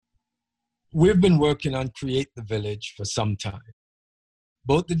We've been working on Create the Village for some time.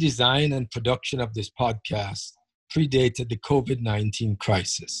 Both the design and production of this podcast predated the COVID-19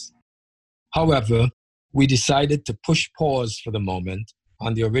 crisis. However, we decided to push pause for the moment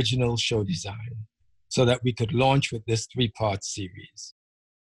on the original show design so that we could launch with this 3-part series.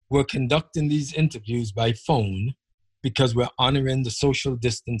 We're conducting these interviews by phone because we're honoring the social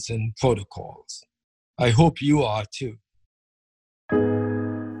distancing protocols. I hope you are too.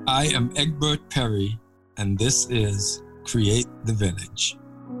 I am Egbert Perry, and this is Create the Village.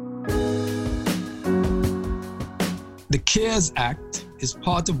 The CARES Act is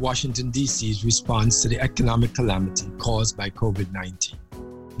part of Washington, D.C.'s response to the economic calamity caused by COVID-19.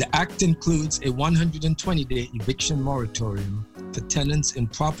 The act includes a 120-day eviction moratorium for tenants in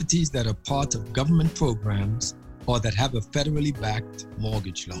properties that are part of government programs or that have a federally backed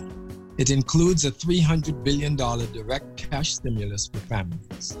mortgage loan. It includes a $300 billion direct cash stimulus for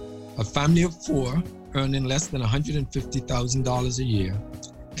families. A family of 4 earning less than $150,000 a year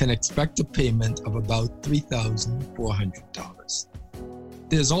can expect a payment of about $3,400.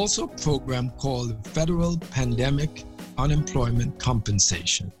 There's also a program called the Federal Pandemic Unemployment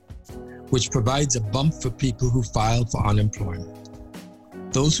Compensation, which provides a bump for people who file for unemployment.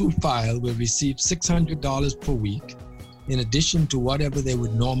 Those who file will receive $600 per week in addition to whatever they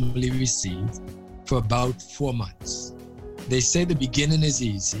would normally receive for about 4 months. They say the beginning is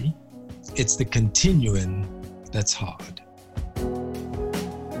easy. It's the continuing that's hard.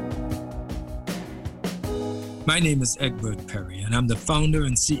 My name is Egbert Perry, and I'm the founder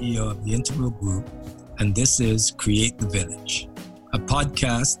and CEO of the Integral Group, and this is Create the Village, a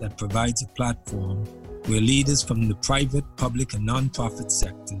podcast that provides a platform where leaders from the private, public, and nonprofit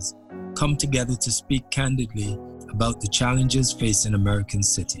sectors come together to speak candidly about the challenges facing American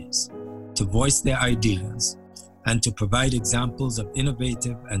cities, to voice their ideas, and to provide examples of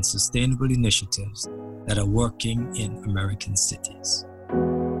innovative and sustainable initiatives that are working in American cities.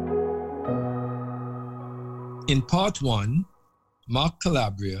 In part 1, Mark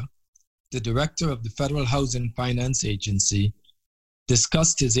Calabria, the director of the Federal Housing Finance Agency,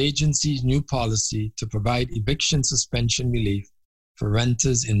 discussed his agency's new policy to provide eviction suspension relief for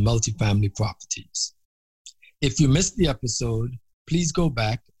renters in multifamily properties. If you missed the episode, please go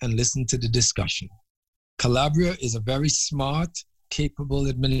back and listen to the discussion. Calabria is a very smart, capable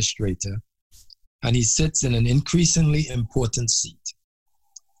administrator, and he sits in an increasingly important seat.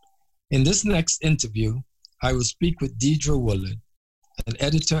 In this next interview, I will speak with Deidre Woolard, an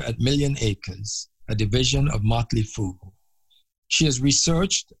editor at Million Acres, a division of Motley Fool. She has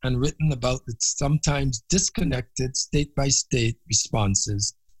researched and written about the sometimes disconnected state-by-state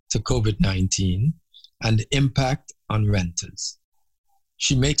responses to COVID-19 and the impact on renters.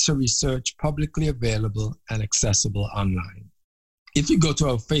 She makes her research publicly available and accessible online. If you go to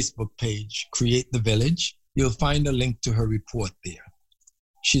our Facebook page, Create the Village, you'll find a link to her report there.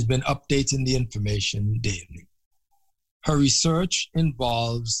 She's been updating the information daily. Her research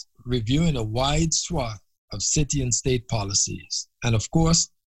involves reviewing a wide swath of city and state policies. And of course,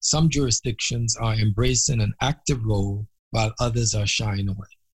 some jurisdictions are embracing an active role while others are shying away.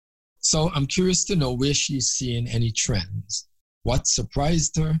 So I'm curious to know where she's seeing any trends, what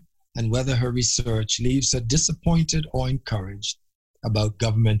surprised her, and whether her research leaves her disappointed or encouraged about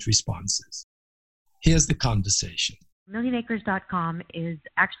government responses. Here's the conversation. MillionAcres.com is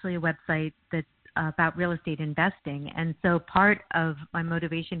actually a website that's about real estate investing. And so part of my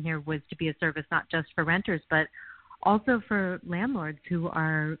motivation here was to be a service not just for renters, but also for landlords who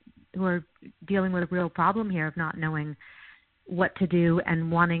are dealing with a real problem here of not knowing what to do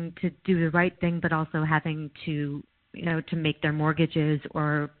and wanting to do the right thing, but also having to, to make their mortgages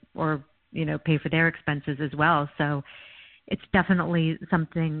or pay for their expenses as well. So it's definitely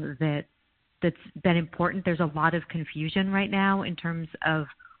something that's been important. There's a lot of confusion right now in terms of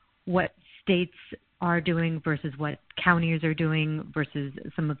what states are doing versus what counties are doing versus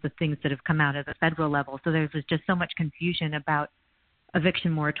some of the things that have come out at the federal level. So there was just so much confusion about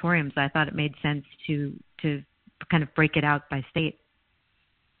eviction moratoriums. I thought it made sense to kind of break it out by state.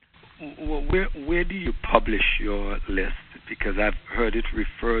 Well, where do you publish your list? Because I've heard it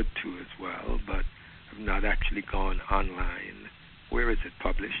referred to as well, but I've not actually gone online. Where is it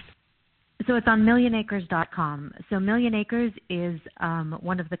published? So it's on MillionAcres.com. So Million Acres is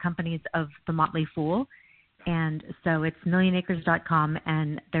one of the companies of the Motley Fool. And so it's MillionAcres.com,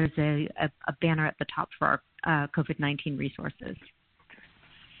 and there's a banner at the top for our COVID-19 resources.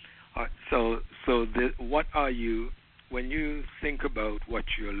 Okay. What are you, when you think about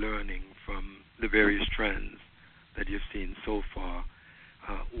what you're learning from the various trends that you've seen so far,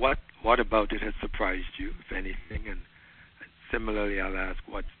 what about it has surprised you, if anything, and similarly, I'll ask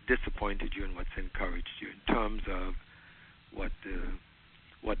what's disappointed you and what's encouraged you in terms of what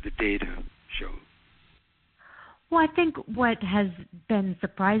the data shows. Well, I think what has been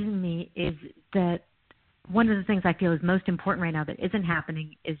surprising me is that one of the things I feel is most important right now that isn't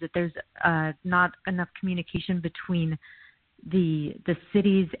happening is that there's not enough communication between the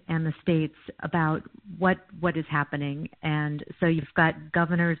cities and the states about what is happening. And so you've got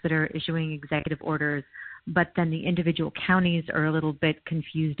governors that are issuing executive orders, but then the individual counties are a little bit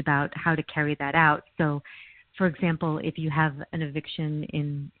confused about how to carry that out. So, for example, if you have an eviction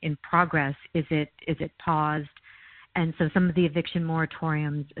in progress, is it paused? And so some of the eviction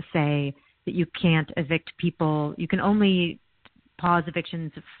moratoriums say that you can't evict people. You can only pause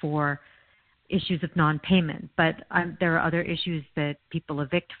evictions for issues of non-payment, but there are other issues that people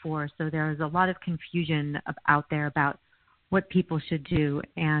evict for. So there is a lot of confusion out there about what people should do,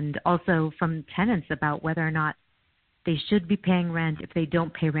 and also from tenants about whether or not they should be paying rent. If they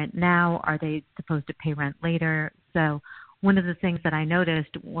don't pay rent now, are they supposed to pay rent later? So one of the things that I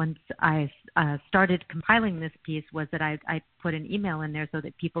noticed once I started compiling this piece was that I put an email in there so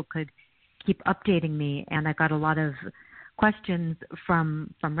that people could keep updating me, and I got a lot of questions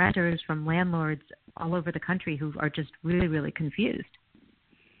from renters, from landlords all over the country who are just really, really confused.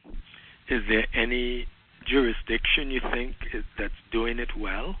 Is there any jurisdiction you think that's doing it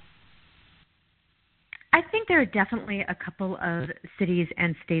well? I think there are definitely a couple of cities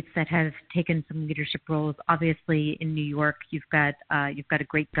and states that have taken some leadership roles. Obviously, in New York, you've got a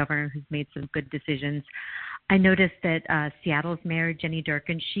great governor who's made some good decisions. I noticed that Seattle's mayor, Jenny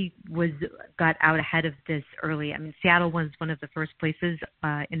Durkan, she got out ahead of this early. I mean, Seattle was one of the first places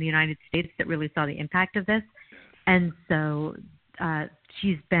in the United States that really saw the impact of this. And so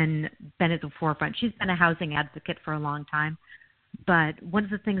she's been at the forefront. She's been a housing advocate for a long time. But one of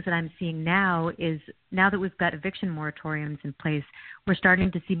the things that I'm seeing now is, now that we've got eviction moratoriums in place, we're starting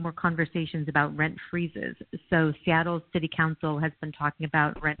to see more conversations about rent freezes. So Seattle City Council has been talking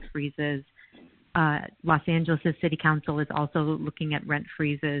about rent freezes. Los Angeles City Council is also looking at rent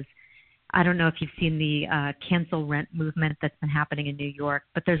freezes. I don't know if you've seen the cancel rent movement that's been happening in New York,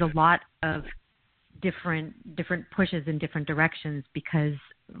 but there's a lot of different pushes in different directions, because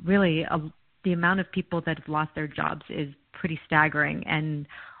really the amount of people that have lost their jobs is pretty staggering. And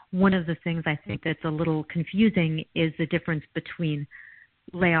one of the things I think that's a little confusing is the difference between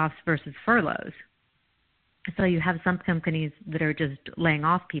layoffs versus furloughs. So you have some companies that are just laying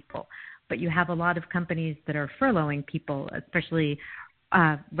off people, but you have a lot of companies that are furloughing people, especially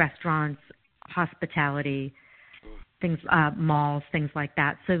restaurants, hospitality, things, malls, things like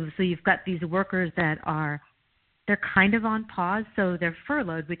that. So you've got these workers that they're kind of on pause, so they're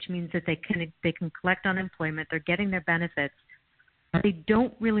furloughed, which means that they can collect unemployment, they're getting their benefits. They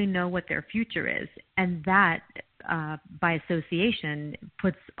don't really know what their future is, and that, by association,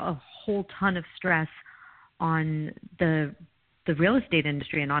 puts a whole ton of stress on the real estate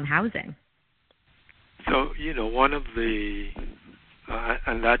industry and on housing. So, one of the,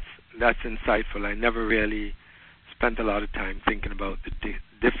 and that's insightful. I never really spent a lot of time thinking about the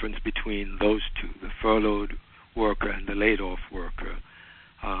difference between those two, the furloughed worker and the laid-off worker.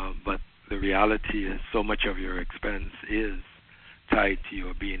 But the reality is so much of your expense is tied to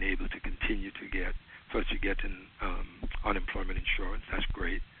your being able to continue to get, first you get unemployment insurance. That's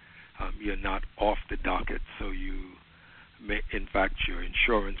great. You're not off the docket, so in fact, your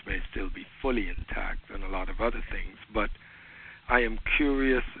insurance may still be fully intact and a lot of other things. But I am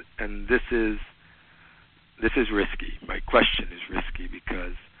curious, and this is risky. My question is risky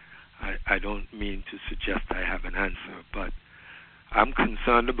because I don't mean to suggest I have an answer, but I'm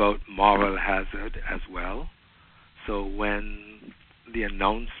concerned about moral hazard as well. So when the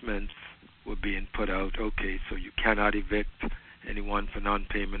announcements were being put out, okay, so you cannot evict anyone for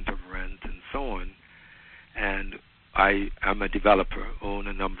non-payment of rent and so on, and I am a developer, own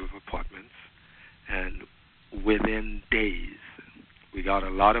a number of apartments, and within days we got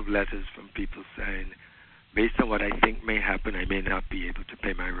a lot of letters from people saying, based on what I think may happen, I may not be able to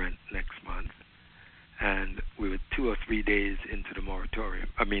pay my rent next month. And we were 2 or 3 days into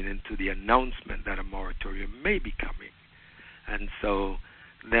into the announcement that a moratorium may be coming. And so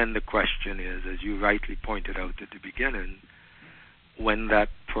then the question is, as you rightly pointed out at the beginning, when that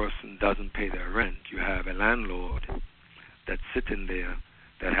person doesn't pay their rent, you have a landlord that's sitting there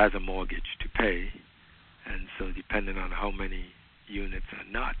that has a mortgage to pay. And so depending on how many units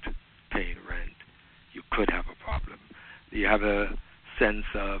are not paying rent, you could have a problem. Do you have a sense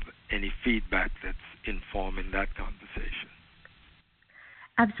of any feedback that's informing that conversation?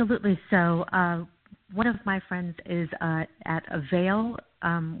 Absolutely. So one of my friends is at Avail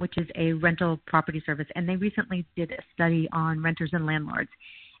which is a rental property service, and they recently did a study on renters and landlords.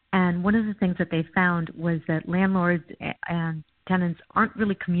 And one of the things that they found was that landlords and tenants aren't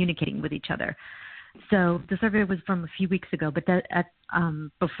really communicating with each other. So the survey was from a few weeks ago, but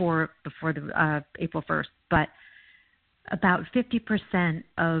before the April 1st. But about 50%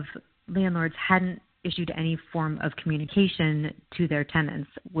 of landlords hadn't issued any form of communication to their tenants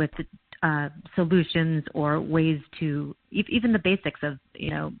with solutions or ways to even the basics of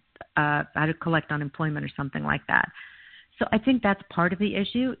how to collect unemployment or something like that. So I think that's part of the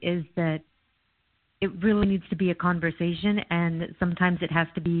issue, is that it really needs to be a conversation, and sometimes it has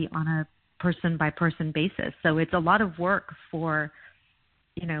to be on a person-by-person basis. So it's a lot of work for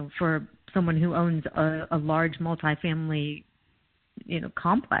someone who owns a large multifamily,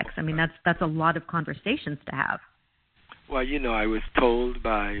 complex. I mean, that's a lot of conversations to have. Well, I was told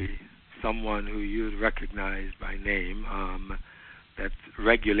by someone who you'd recognize by name that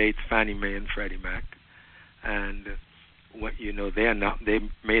regulates Fannie Mae and Freddie Mac, and what they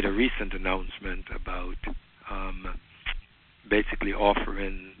made a recent announcement about basically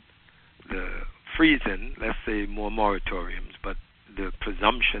offering the freezing, let's say more moratoriums, but the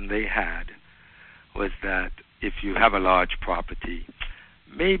presumption they had was that if you have a large property,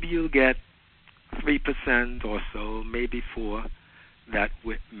 maybe you'll get 3% or so, maybe 4%, that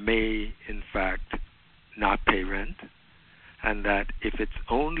may in fact not pay rent, and that if it's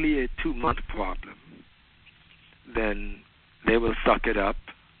only a 2-month problem, then they will suck it up,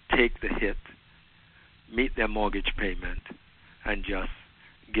 take the hit, meet their mortgage payment, and just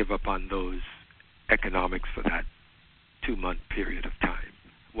give up on those economics for that 2-month period of time,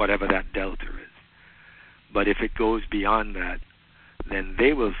 whatever that delta is. But if it goes beyond that, then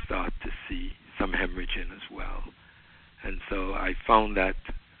they will start to see some hemorrhaging as well. And so I found that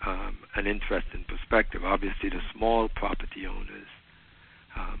an interesting perspective. Obviously, the small property owners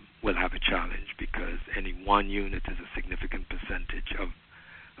will have a challenge because any one unit is a significant percentage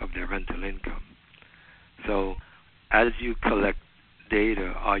of their rental income. So as you collect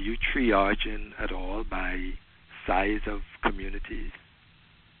data, are you triaging at all by size of communities,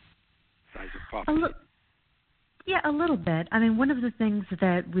 size of property? Yeah, a little bit. I mean, one of the things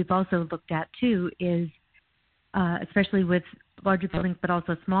that we've also looked at, too, is especially with larger buildings but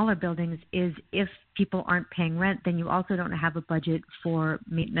also smaller buildings, is if people aren't paying rent, then you also don't have a budget for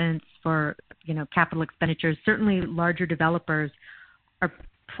maintenance, for capital expenditures. Certainly larger developers are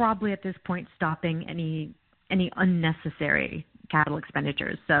probably at this point stopping any unnecessary capital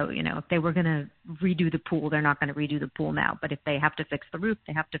expenditures. So, if they were going to redo the pool, they're not going to redo the pool now. But if they have to fix the roof,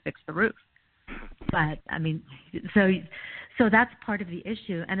 they have to fix the roof. But, I mean, so that's part of the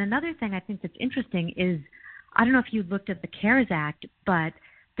issue. And another thing I think that's interesting is, I don't know if you looked at the CARES Act, but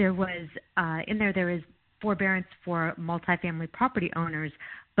there was there is forbearance for multifamily property owners,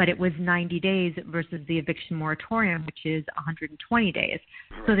 but it was 90 days versus the eviction moratorium, which is 120 days.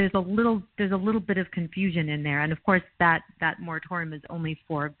 Right. So there's a little bit of confusion in there, and of course that moratorium is only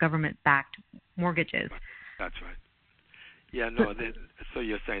for government-backed mortgages. That's right. Yeah, no. So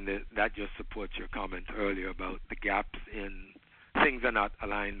you're saying that just supports your comment earlier about the gaps in things are not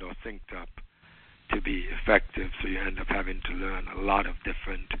aligned or synced up to be effective, so you end up having to learn a lot of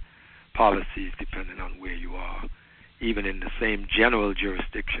different policies depending on where you are, even in the same general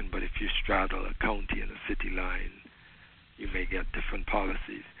jurisdiction, but if you straddle a county and a city line, you may get different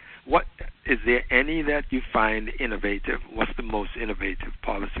policies. What is there any that you find innovative? What's the most innovative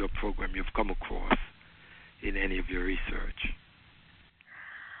policy or program you've come across in any of your research?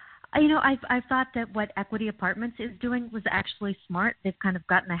 I thought that what Equity Apartments is doing was actually smart. They've kind of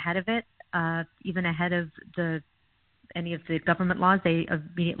gotten ahead of it, even ahead of any of the government laws. They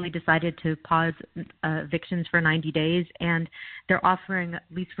immediately decided to pause evictions for 90 days, and they're offering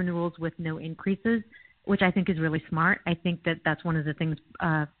lease renewals with no increases, which I think is really smart. I think that that's one of the things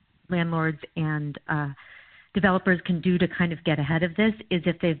landlords and developers can do to kind of get ahead of this, is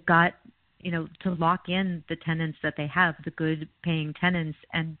if they've got, to lock in the tenants that they have, the good paying tenants.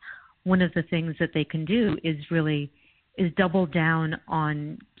 And one of the things that they can do is double down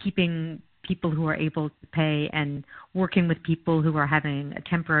on keeping people who are able to pay and working with people who are having a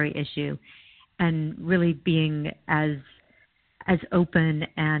temporary issue, and really being as open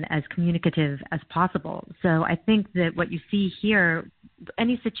and as communicative as possible. So I think that what you see here,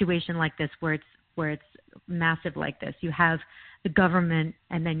 any situation like this where it's massive like this, you have the government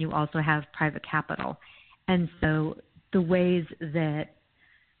and then you also have private capital. And so the ways that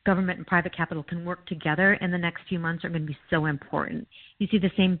government and private capital can work together in the next few months are going to be so important. You see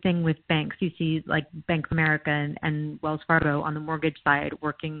the same thing with banks. You see like Bank of America and Wells Fargo on the mortgage side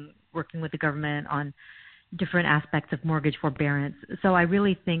working with the government on different aspects of mortgage forbearance. So I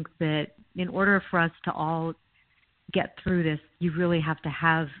really think that in order for us to all get through this, you really have to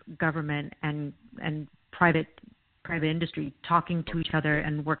have government and private industry talking to each other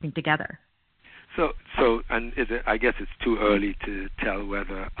and working together. So, and I guess it's too early to tell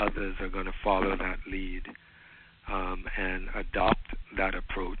whether others are going to follow that lead and adopt that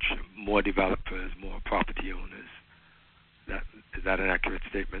approach. More developers, more property owners. Is that an accurate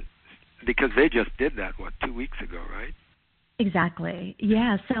statement? Because they just did that 2 weeks ago, right? Exactly.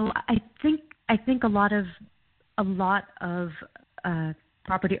 Yeah. So I think a lot of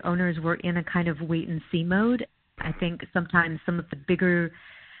property owners were in a kind of wait and see mode. I think sometimes some of the bigger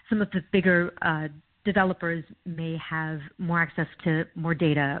developers may have more access to more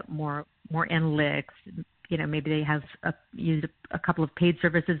data, more analytics. Maybe they have used a couple of paid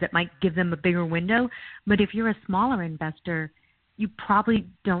services that might give them a bigger window. But if you're a smaller investor, you probably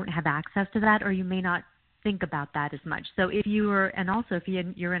don't have access to that, or you may not think about that as much. So if you're in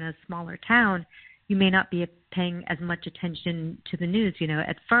a smaller town, you may not be paying as much attention to the news.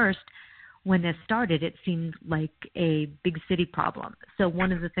 At first, when this started, it seemed like a big city problem. So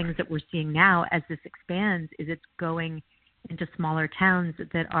one of the things that we're seeing now as this expands is it's going into smaller towns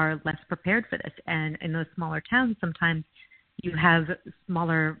that are less prepared for this. And in those smaller towns, sometimes you have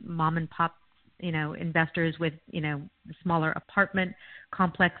smaller mom and pop, investors with, smaller apartment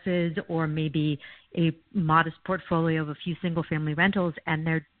complexes, or maybe a modest portfolio of a few single family rentals, and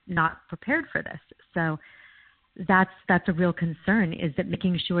they're not prepared for this. So that's a real concern, is that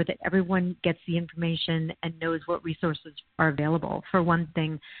making sure that everyone gets the information and knows what resources are available. For one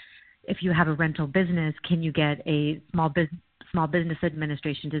thing, if you have a rental business, can you get a small business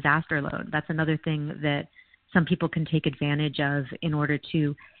administration disaster loan? That's another thing that some people can take advantage of in order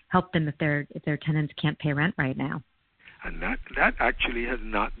to help them if their tenants can't pay rent right now. And that actually has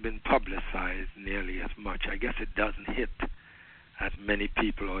not been publicized nearly as much. I guess it doesn't hit as many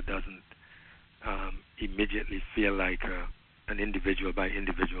people, or doesn't immediately feel like an individual by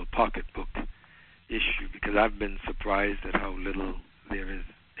individual pocketbook issue, because I've been surprised at how little there is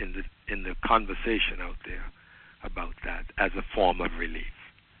in the conversation out there about that as a form of relief.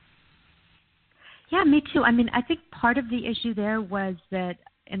 Yeah, me too. I mean, I think part of the issue there was that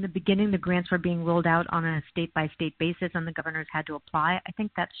in the beginning, the grants were being rolled out on a state-by-state basis, and the governors had to apply. I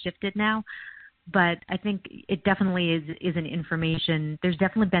think that's shifted now. But I think it definitely is an information. There's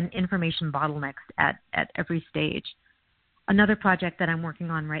definitely been information bottlenecks at every stage. Another project that I'm working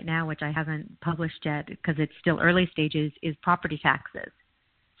on right now, which I haven't published yet because it's still early stages, is property taxes.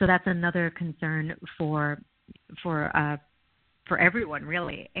 So that's another concern for everyone,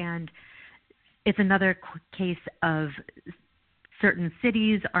 really. And it's another case of certain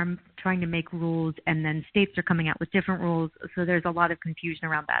cities are trying to make rules, and then states are coming out with different rules. So there's a lot of confusion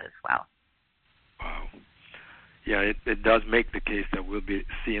around that as well. Wow. Yeah, it does make the case that we'll be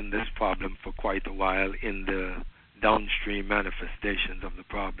seeing this problem for quite a while in the downstream manifestations of the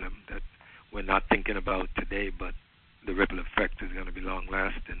problem that we're not thinking about today, but the ripple effect is going to be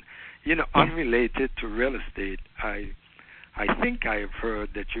long-lasting. Unrelated to real estate, I think I have heard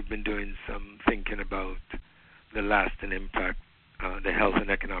that you've been doing some thinking about the lasting impact the health and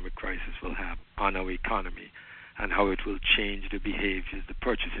economic crisis will have on our economy, and how it will change the behaviors, the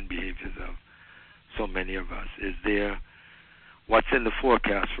purchasing behaviors of so many of us. Is there what's in the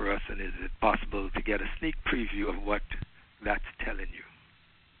forecast for us, and is it possible to get a sneak preview of what that's telling you?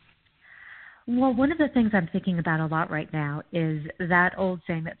 Well, one of the things I'm thinking about a lot right now is that old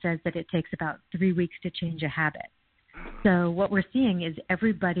saying that says that it takes about 3 weeks to change a habit. So what we're seeing is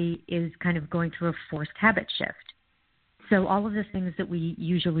everybody is kind of going through a forced habit shift. So all of the things that we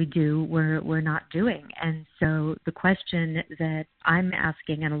usually do, we're not doing. And so the question that I'm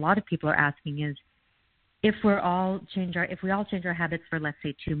asking, and a lot of people are asking, is if we all change our habits for, let's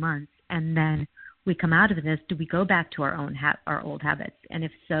say, 2 months, and then we come out of this, do we go back to our old habits? And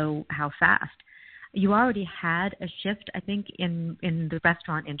if so, how fast? You already had a shift, I think, in the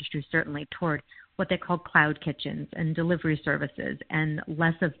restaurant industry, certainly, toward what they call cloud kitchens and delivery services, and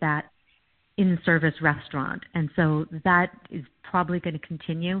less of that in-service restaurant. And so that is probably going to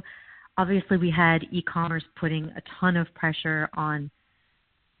continue. Obviously, we had e-commerce putting a ton of pressure on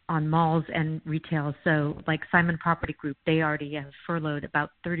malls and retail. So like Simon Property Group, they already have furloughed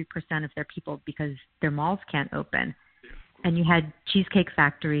about 30% of their people because their malls can't open. And you had Cheesecake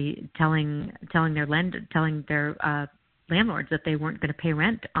Factory telling their landlords that they weren't going to pay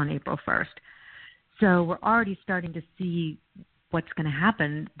rent on April 1st. So we're already starting to see what's going to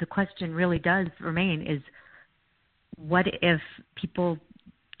happen. The question really does remain is, what if people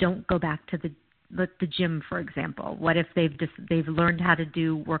don't go back to the gym, for example? What if they've learned how to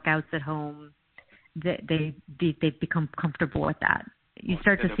do workouts at home they've become comfortable with that. You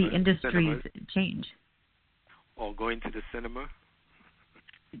start to see industries change. Or going to the cinema.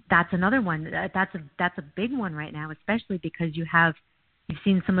 That's another one. That's a big one right now, especially because you've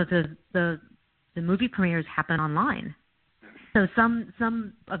seen some of the movie premieres happen online. So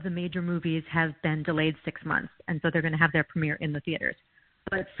some of the major movies have been delayed 6 months, and so they're going to have their premiere in the theaters.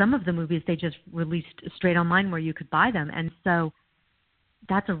 But some of the movies they just released straight online where you could buy them, and so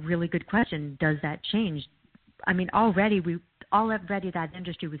that's a really good question. Does that change? I mean, already that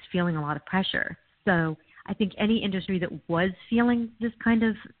industry was feeling a lot of pressure. So I think any industry that was feeling this kind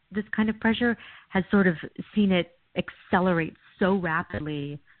of pressure has sort of seen it accelerate so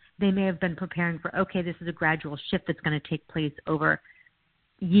rapidly. They may have been preparing for, okay, this is a gradual shift that's going to take place over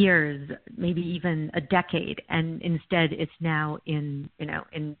years, maybe even a decade, and instead it's now in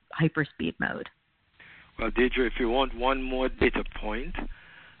hyperspeed mode. Well, Deidre, if you want one more data point,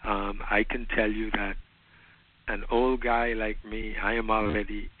 I can tell you that an old guy like me, I am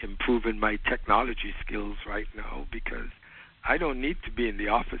already improving my technology skills right now because I don't need to be in the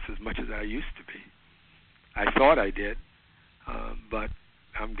office as much as I used to be. I thought I did, but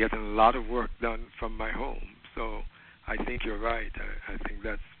I'm getting a lot of work done from my home. So I think you're right. I think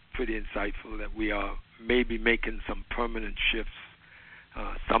that's pretty insightful that we are maybe making some permanent shifts.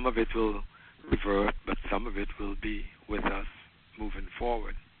 Some of it will revert, but some of it will be with us moving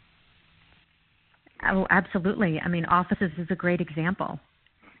forward. Oh, absolutely. I mean, offices is a great example.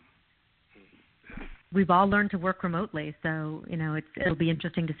 We've all learned to work remotely, so it'll be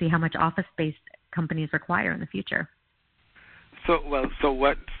interesting to see how much office space companies require in the future. So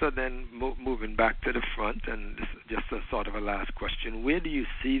then moving back to the front, and this is just a sort of a last question, where do you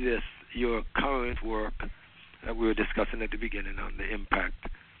see your current work that we were discussing at the beginning on the impact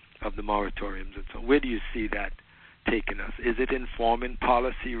of the moratoriums and so on, where do you see that taking us? Is it informing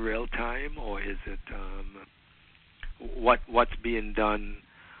policy real time, or is it what's being done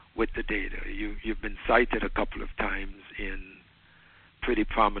with the data? You've been cited a couple of times in pretty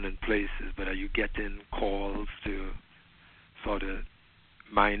prominent places, but are you getting calls to sort of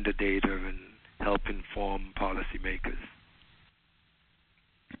mine the data and help inform policymakers?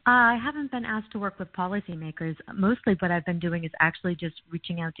 I haven't been asked to work with policymakers. Mostly what I've been doing is actually just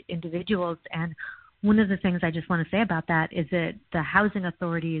reaching out to individuals. And one of the things I just want to say about that is that the housing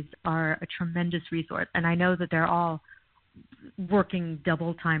authorities are a tremendous resource. And I know that they're all working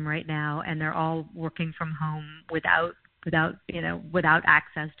double time right now, and they're all working from home without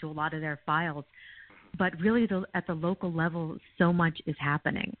access to a lot of their files. But really, at the local level, so much is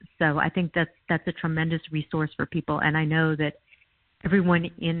happening. So I think that's a tremendous resource for people. And I know that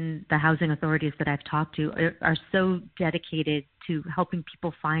everyone in the housing authorities that I've talked to are so dedicated to helping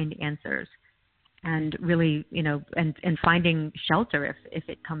people find answers and really, and finding shelter if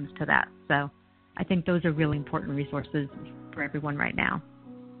it comes to that. So I think those are really important resources for everyone right now.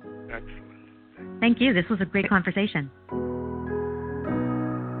 Excellent. Thank you. This was a great conversation.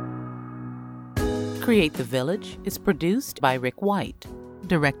 Create the Village is produced by Rick White,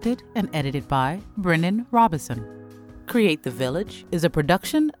 directed and edited by Brennan Robison. Create the Village is a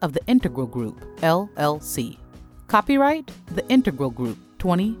production of the Integral Group, LLC. Copyright The Integral Group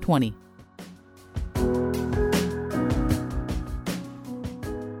 2020.